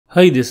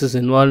Hi, this is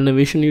Involved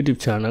Innovation YouTube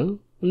channel.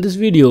 In this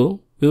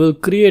video, we will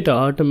create an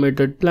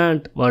automated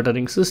plant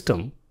watering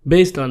system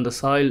based on the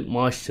soil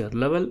moisture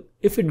level.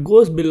 If it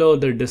goes below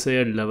the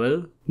desired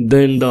level,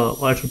 then the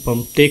water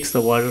pump takes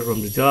the water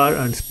from the jar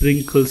and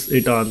sprinkles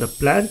it on the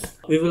plant.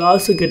 We will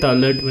also get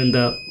an alert when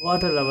the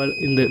water level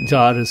in the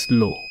jar is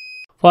low.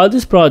 For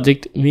this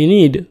project, we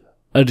need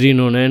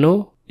Arduino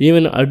Nano.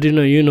 Even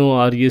Arduino Uno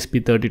or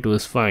ESP32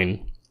 is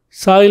fine.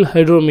 Soil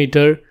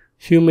hydrometer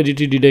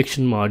humidity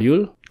detection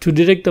module to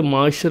detect the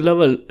moisture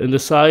level in the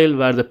soil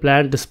where the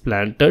plant is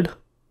planted.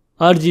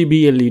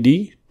 RGB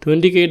LED to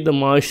indicate the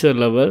moisture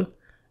level.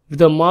 If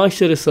the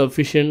moisture is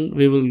sufficient,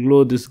 we will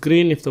glow this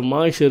green. If the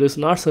moisture is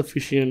not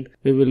sufficient,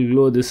 we will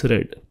glow this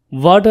red.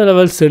 Water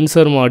level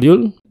sensor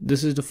module.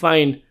 This is to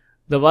find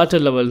the water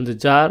level in the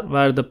jar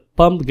where the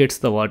pump gets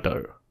the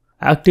water.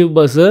 Active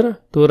buzzer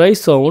to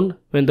raise sound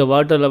when the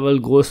water level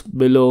goes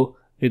below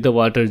in the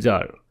water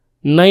jar.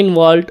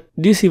 9-volt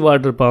DC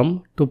water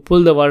pump to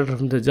pull the water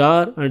from the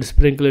jar and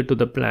sprinkle it to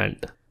the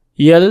plant.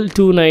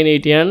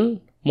 L298N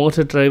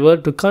motor driver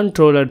to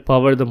control and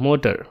power the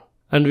motor.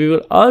 And we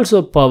will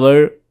also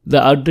power the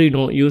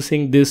Arduino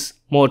using this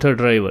motor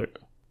driver.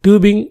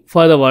 Tubing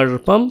for the water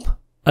pump,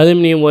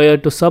 aluminum wire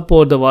to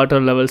support the water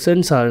level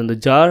sensor in the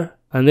jar,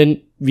 and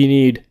then we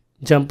need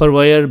jumper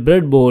wire,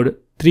 breadboard,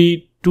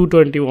 3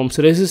 220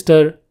 ohms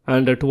resistor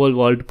and a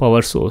 12-volt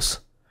power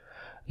source.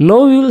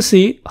 Now we will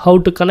see how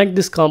to connect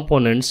these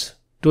components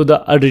to the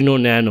Arduino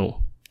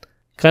Nano.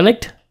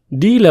 Connect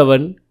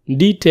D11,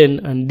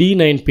 D10 and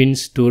D9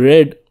 pins to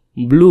red,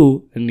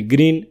 blue and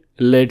green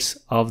LEDs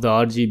of the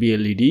RGB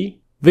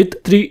LED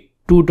with 3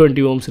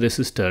 220 ohms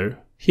resistor.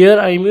 Here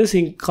I am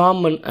using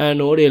common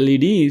anode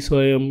LED,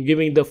 so I am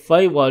giving the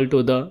 5 volt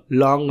to the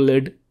long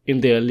LED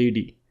in the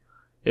LED.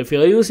 If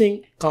you are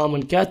using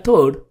common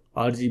cathode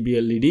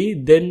RGB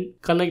LED, then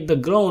connect the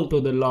ground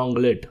to the long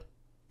LED.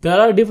 There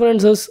are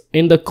differences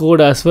in the code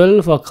as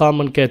well for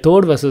common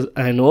cathode versus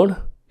anode.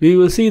 We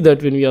will see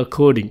that when we are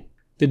coding.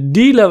 The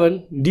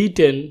D11,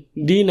 D10,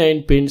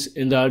 D9 pins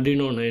in the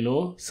Arduino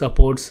Nano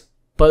supports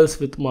pulse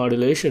width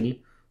modulation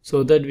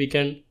so that we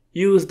can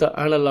use the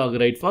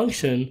analog write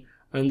function,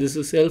 and this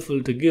is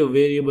helpful to give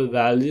variable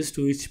values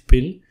to each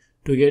pin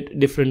to get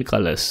different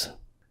colors.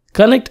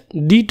 Connect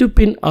D2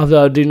 pin of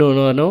the Arduino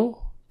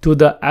Nano to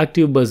the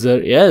active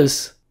buzzer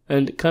S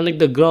and connect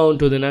the ground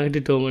to the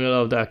negative terminal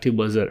of the active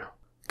buzzer.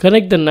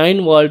 Connect the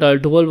 9-volt or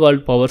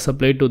 12-volt power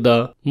supply to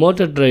the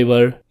motor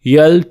driver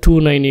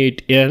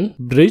L298N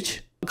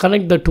bridge.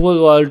 Connect the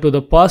 12-volt to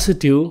the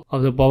positive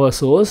of the power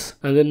source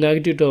and the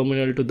negative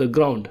terminal to the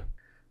ground.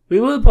 We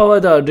will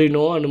power the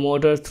Arduino and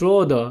motor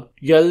through the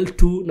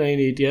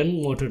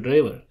L298N motor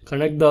driver.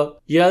 Connect the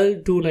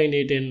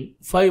L298N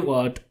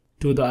 5-watt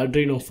to the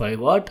Arduino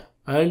 5-watt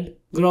and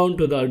ground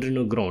to the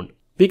Arduino ground.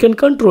 We can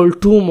control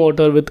two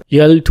motor with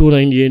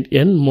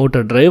L298N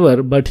motor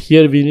driver, but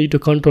here we need to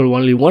control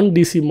only one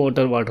DC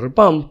motor water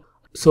pump.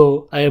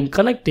 So I am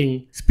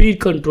connecting speed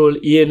control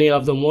ENA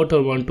of the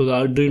motor 1 to the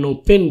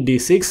Arduino pin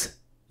D6,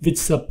 which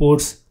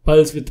supports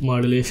pulse width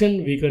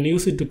modulation. We can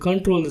use it to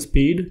control the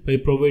speed by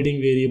providing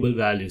variable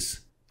values.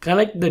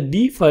 Connect the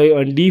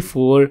D5 and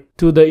D4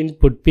 to the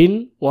input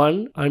pin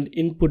 1 and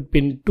input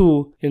pin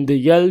 2 in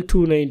the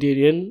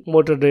L298N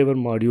motor driver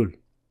module.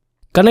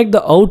 Connect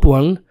the out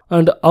 1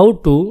 and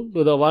out 2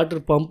 to the water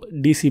pump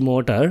DC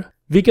motor.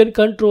 We can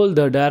control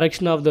the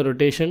direction of the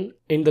rotation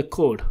in the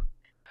code.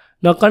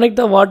 Now connect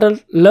the water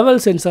level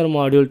sensor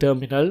module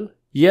terminal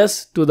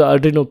S to the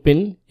Arduino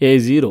pin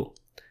A0,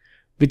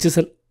 which is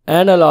an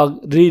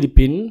analog read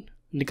pin,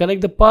 and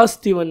connect the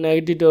positive and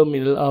negative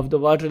terminal of the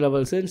water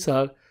level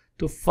sensor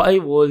to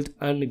 5-volt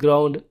and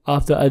ground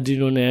of the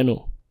Arduino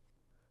Nano.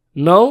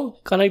 Now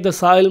connect the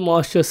soil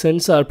moisture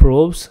sensor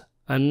probes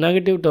and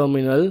negative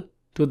terminal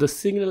to the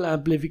signal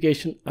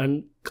amplification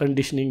and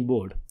conditioning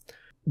board.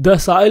 The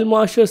soil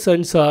moisture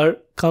sensor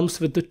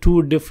comes with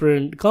two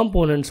different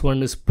components.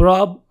 One is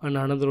probe and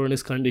another one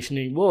is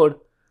conditioning board.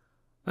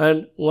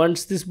 And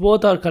once these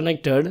both are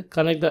connected,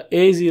 connect the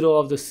A0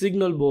 of the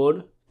signal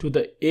board to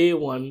the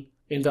A1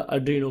 in the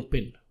Arduino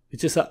pin,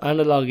 which is an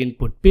analog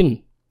input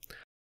pin.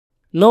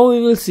 Now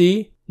we will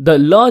see the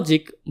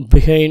logic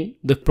behind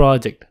the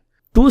project.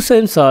 Two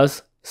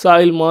sensors,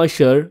 soil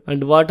moisture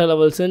and water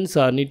level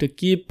sensor, need to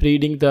keep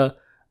reading the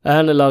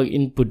analog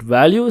input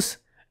values.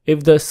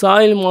 If the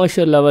soil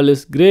moisture level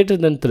is greater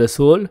than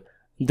threshold,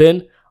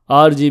 then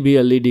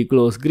RGB LED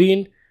glows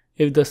green.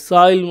 If the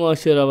soil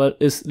moisture level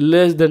is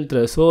less than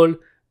threshold,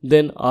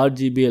 then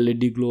RGB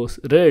LED glows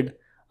red,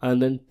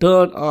 and then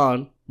turn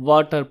on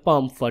water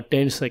pump for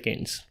 10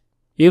 seconds.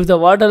 If the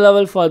water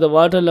level for the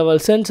water level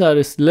sensor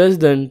is less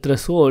than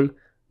threshold,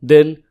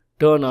 then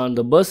turn on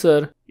the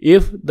buzzer.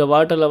 If the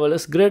water level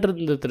is greater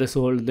than the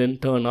threshold, then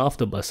turn off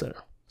the buzzer.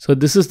 So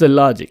this is the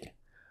logic.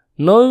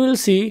 Now we will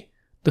see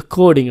the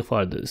coding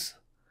for this.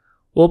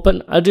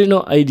 Open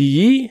Arduino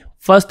IDE.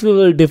 First we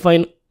will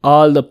define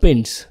all the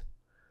pins.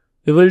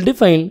 We will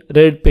define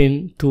red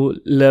pin to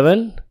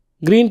 11,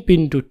 green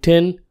pin to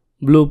 10,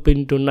 blue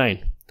pin to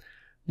 9.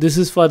 This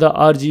is for the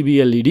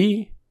RGB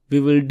LED. we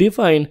will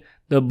define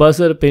the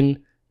buzzer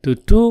pin to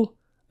 2,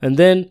 and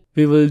then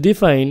we will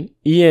define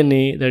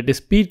ENA, that is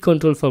speed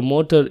control for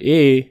motor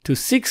A, to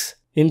 6,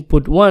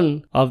 input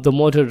 1 of the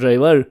motor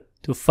driver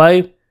to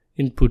 5,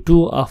 input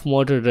 2 of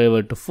motor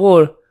driver to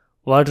 4,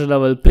 water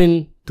level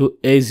pin to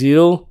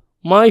A0,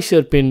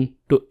 moisture pin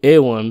to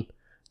A1,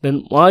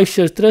 then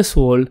moisture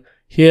threshold,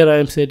 here I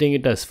am setting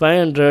it as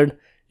 500.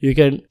 You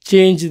can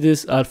change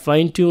this or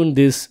fine tune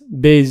this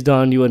based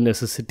on your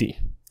necessity.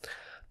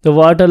 The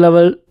water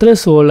level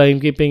threshold I am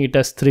keeping it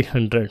as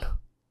 300.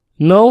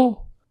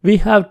 Now we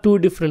have two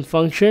different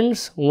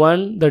functions,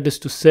 one that is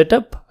to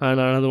setup and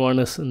another one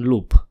is in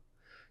loop.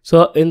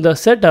 So in the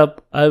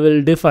setup I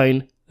will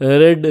define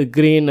red,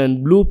 green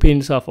and blue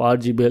pins of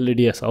RGB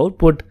LED as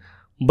output,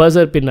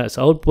 buzzer pin as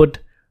output,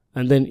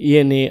 and then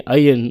ENA,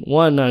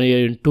 IN1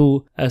 and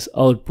IN2 as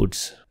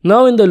outputs.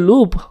 Now in the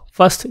loop,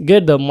 first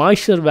get the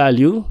moisture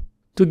value.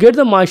 To get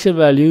the moisture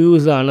value,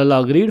 use the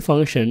analog read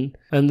function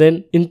and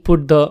then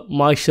input the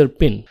moisture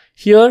pin.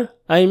 Here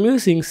I am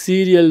using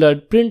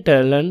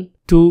serial.println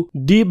to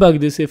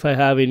debug this if I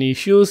have any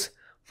issues.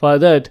 For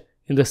that,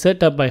 in the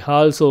setup I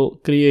also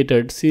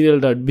created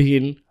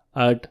serial.begin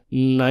at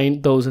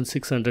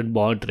 9600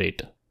 baud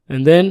rate.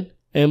 And then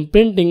I am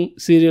printing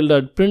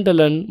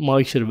serial.println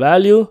moisture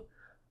value,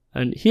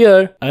 and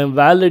here I am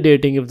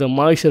validating if the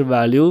moisture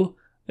value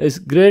is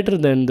greater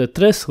than the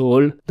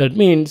threshold, that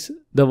means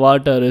the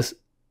water is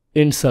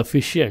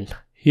insufficient.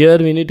 Here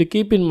we need to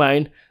keep in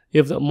mind,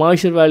 if the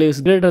moisture value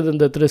is greater than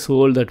the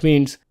threshold, that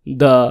means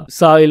the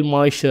soil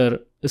moisture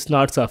is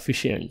not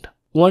sufficient.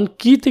 One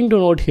key thing to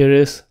note here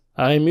is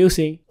I am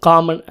using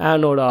common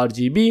anode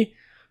RGB.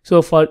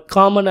 So for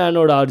common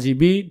anode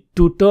RGB,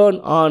 to turn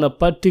on a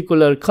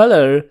particular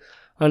color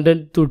and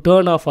then to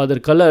turn off other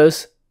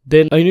colors,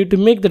 then I need to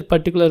make that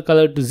particular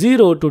color to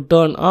 0 to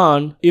turn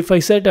on. If I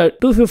set a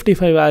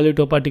 255 value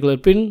to a particular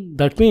pin,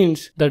 that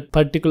means that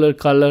particular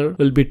color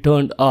will be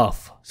turned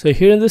off. So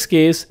here in this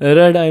case,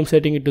 red I am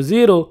setting it to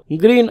 0,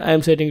 green I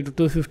am setting it to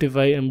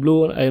 255 and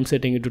blue I am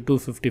setting it to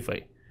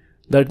 255.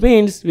 That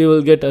means we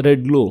will get a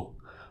red glow.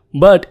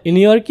 But in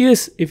your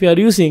case, if you are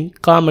using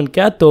common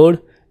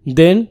cathode,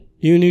 then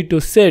you need to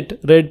set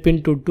red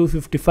pin to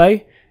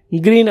 255,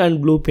 green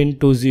and blue pin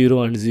to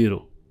 0 and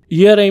 0.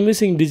 Here I am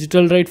using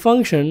digital write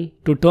function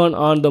to turn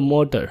on the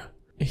motor.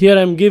 Here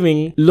I am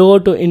giving low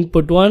to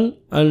input 1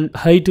 and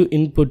high to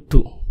input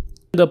 2.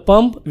 The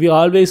pump, we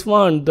always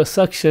want the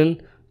suction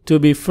to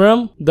be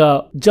from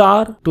the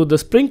jar to the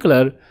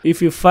sprinkler.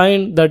 If you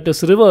find that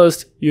is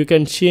reversed, you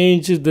can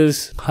change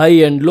this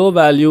high and low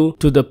value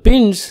to the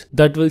pins,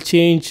 that will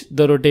change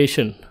the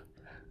rotation.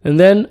 And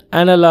then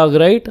analog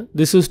write,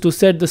 this is to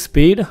set the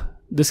speed.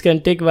 This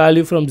can take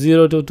value from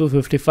 0 to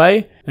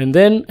 255, and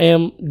then I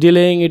am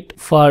delaying it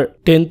for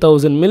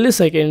 10,000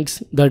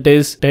 milliseconds, that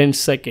is 10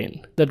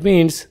 seconds. That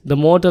means the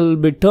motor will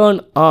be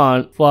turned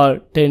on for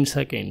 10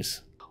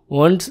 seconds.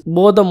 Once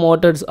both the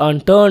motors are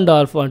turned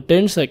on for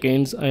 10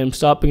 seconds, I am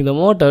stopping the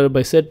motor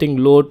by setting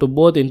low to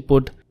both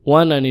input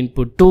 1 and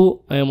input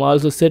 2. I am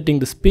also setting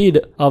the speed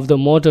of the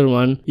motor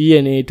 1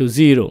 ENA to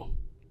 0.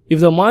 If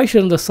the moisture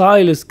in the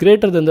soil is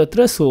greater than the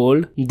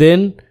threshold,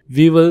 then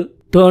we will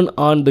turn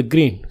on the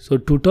green. So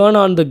to turn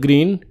on the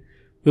green,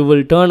 we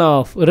will turn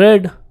off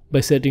red by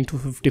setting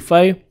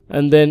 255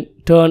 and then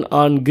turn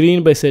on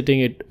green by setting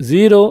it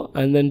 0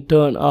 and then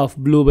turn off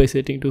blue by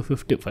setting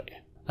 255.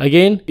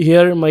 Again,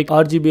 here my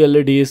RGB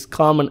LED is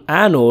common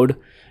anode.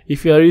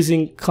 If you are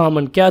using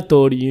common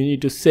cathode, you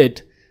need to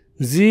set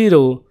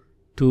 0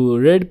 to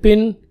red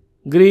pin,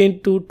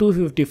 green to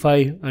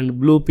 255 and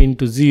blue pin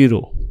to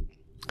 0.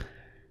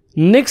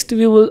 Next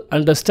we will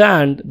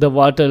understand the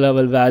water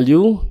level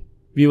value.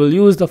 We will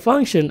use the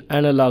function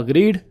analog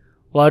read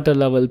water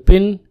level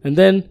pin, and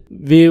then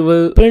we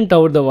will print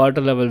out the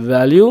water level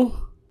value.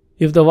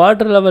 If the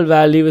water level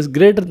value is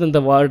greater than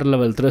the water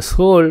level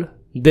threshold,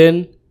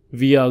 then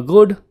we are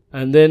good,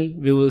 and then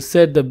we will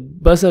set the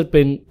buzzer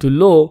pin to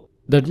low.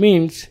 That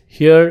means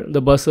here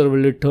the buzzer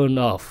will be turned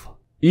off.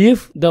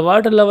 If the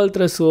water level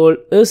threshold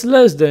is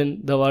less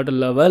than the water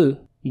level,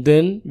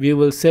 then we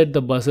will set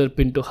the buzzer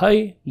pin to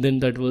high, then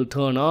that will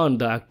turn on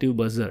the active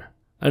buzzer.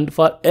 And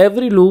for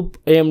every loop,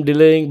 I am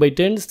delaying by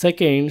 10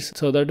 seconds.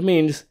 So that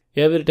means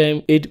every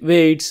time it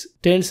waits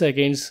 10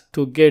 seconds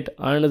to get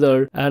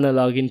another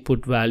analog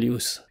input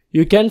values.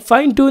 You can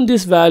fine tune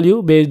this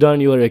value based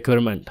on your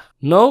requirement.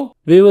 Now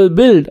we will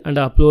build and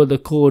upload the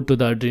code to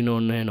the Arduino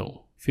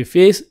Nano. If you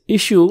face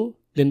issue,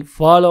 then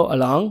follow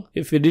along.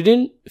 If you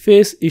didn't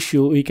face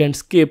issue, we can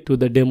skip to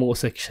the demo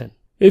section.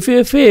 If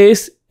you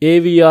face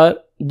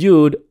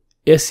avrdude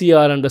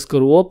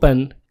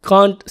ser_open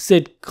can't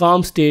set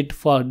COM state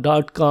for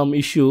 .com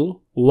issue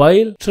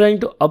while trying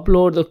to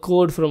upload the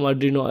code from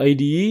Arduino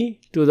IDE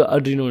to the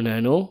Arduino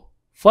Nano,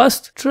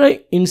 first try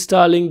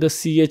installing the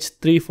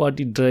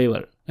CH340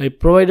 driver. I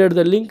provided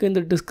the link in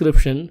the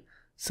description.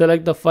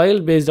 Select the file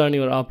based on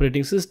your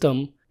operating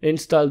system,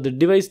 install the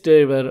device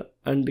driver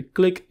and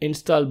click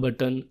install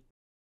button.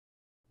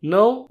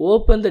 Now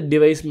open the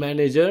device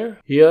manager.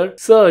 Here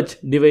search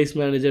device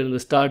manager in the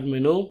start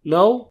menu.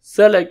 Now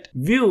select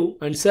view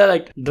and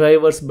select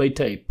drivers by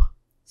type.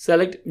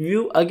 Select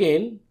view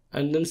again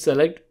and then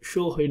select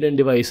show hidden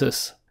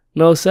devices.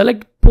 Now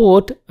select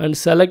port and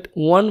select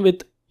one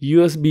with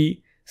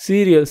USB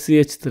serial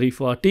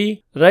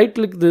CH340. Right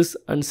click this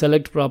and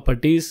select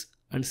properties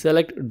and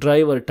select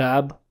driver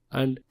tab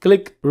and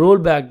click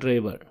rollback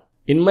driver.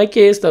 In my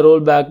case, the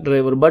rollback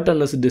driver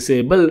button is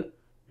disabled.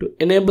 To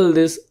enable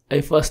this,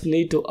 I first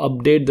need to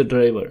update the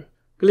driver.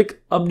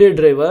 Click update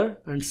driver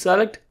and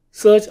select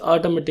search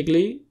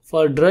automatically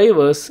for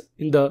drivers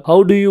in the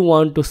how do you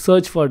want to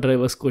search for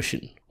drivers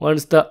question.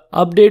 Once the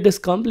update is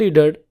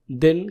completed,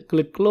 then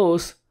click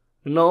close.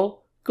 Now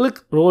click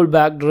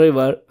rollback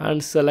driver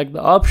and select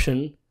the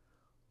option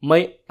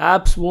my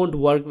apps won't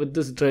work with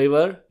this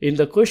driver in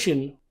the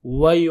question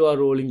why you are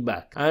rolling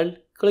back and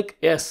click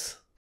yes.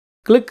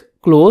 Click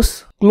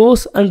close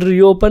and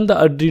reopen the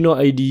Arduino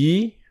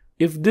IDE.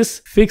 If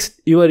this fixed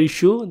your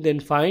issue,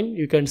 then fine,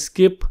 you can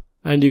skip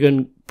and you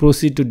can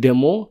proceed to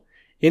demo.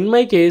 In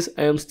my case,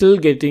 I am still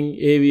getting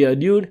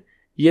avrdude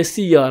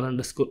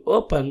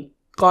SCR_open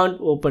can't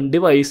open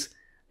device,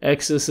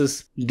 access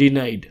is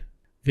denied.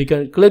 We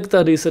can click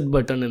the reset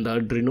button in the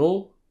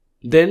Arduino,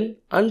 then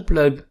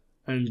unplug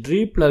and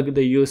replug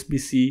the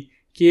USB-C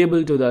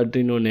cable to the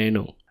Arduino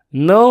Nano.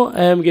 Now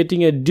I am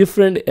getting a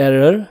different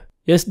error.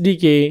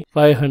 SDK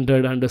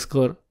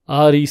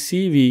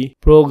 500_RECV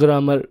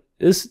programmer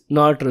is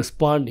not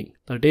responding.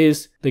 That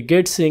is, the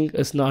get sync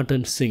is not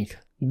in sync.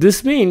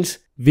 This means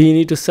we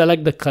need to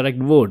select the correct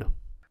board.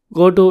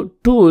 Go to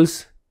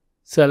Tools,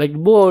 select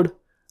Board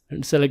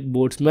and select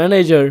Boards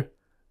Manager.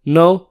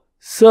 Now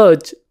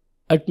search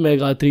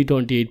Atmega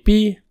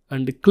 328P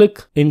and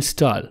click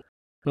Install.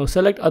 Now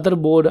select other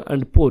board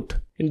and put.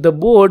 In the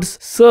boards,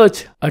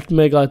 search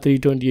Atmega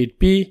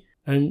 328P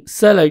and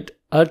select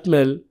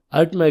Atmega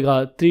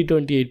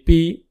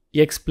 328P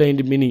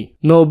explained mini.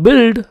 Now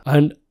build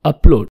and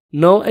upload.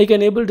 Now I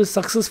can able to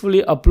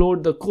successfully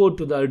upload the code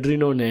to the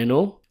Arduino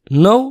Nano.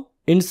 Now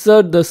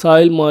insert the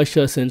soil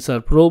moisture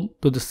sensor probe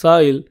to the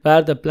soil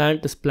where the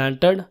plant is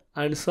planted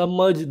and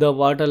submerge the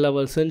water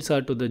level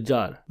sensor to the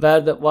jar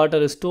where the water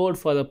is stored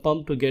for the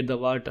pump to get the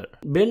water.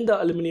 Bend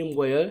the aluminum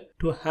wire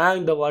to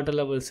hang the water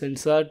level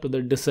sensor to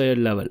the desired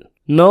level.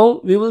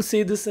 Now we will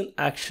see this in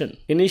action.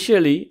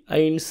 Initially, I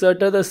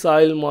inserted the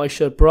soil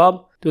moisture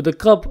probe to the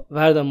cup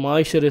where the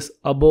moisture is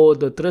above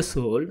the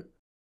threshold.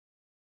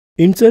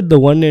 Insert the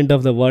one end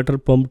of the water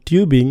pump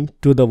tubing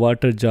to the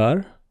water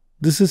jar.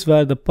 This is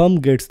where the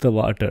pump gets the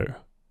water.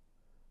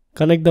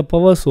 Connect the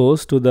power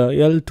source to the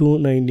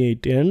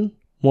L298N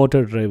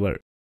motor driver.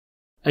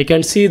 I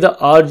can see the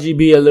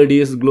RGB LED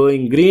is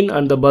glowing green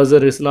and the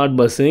buzzer is not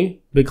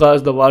buzzing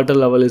because the water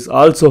level is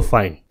also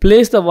fine.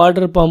 Place the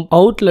water pump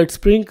outlet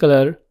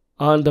sprinkler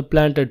on the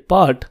planted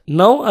part.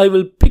 Now I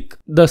will pick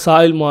the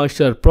soil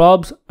moisture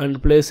probes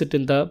and place it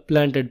in the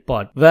planted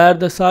part where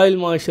the soil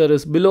moisture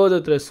is below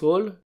the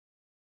threshold.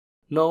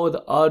 Now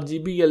the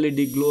RGB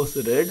LED glows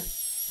red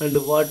and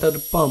the water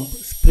pump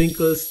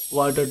sprinkles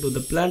water to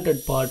the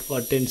planted part for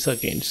 10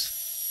 seconds.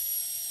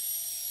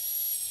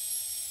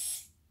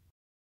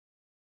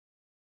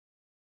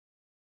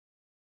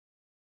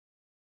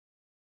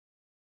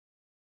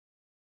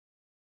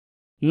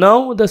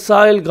 Now the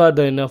soil got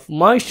enough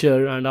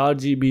moisture and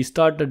RGB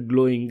started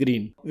glowing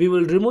green. We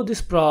will remove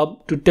this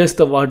probe to test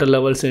the water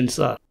level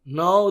sensor.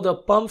 Now the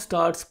pump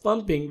starts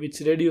pumping, which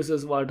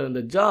reduces water in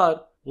the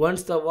jar.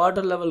 Once the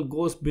water level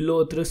goes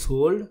below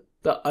threshold,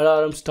 the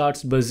alarm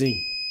starts buzzing.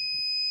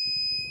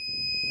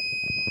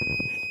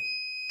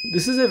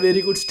 This is a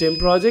very good STEM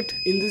project.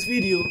 In this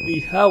video, we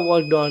have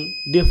worked on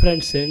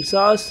different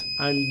sensors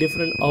and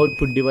different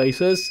output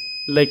devices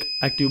like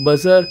active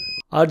buzzer,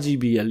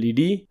 RGB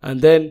LED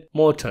and then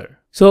motor.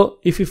 So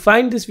if you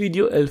find this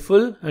video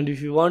helpful and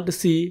if you want to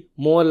see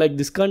more like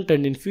this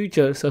content in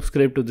future,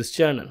 subscribe to this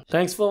channel.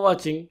 Thanks for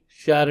watching.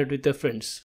 Share it with your friends.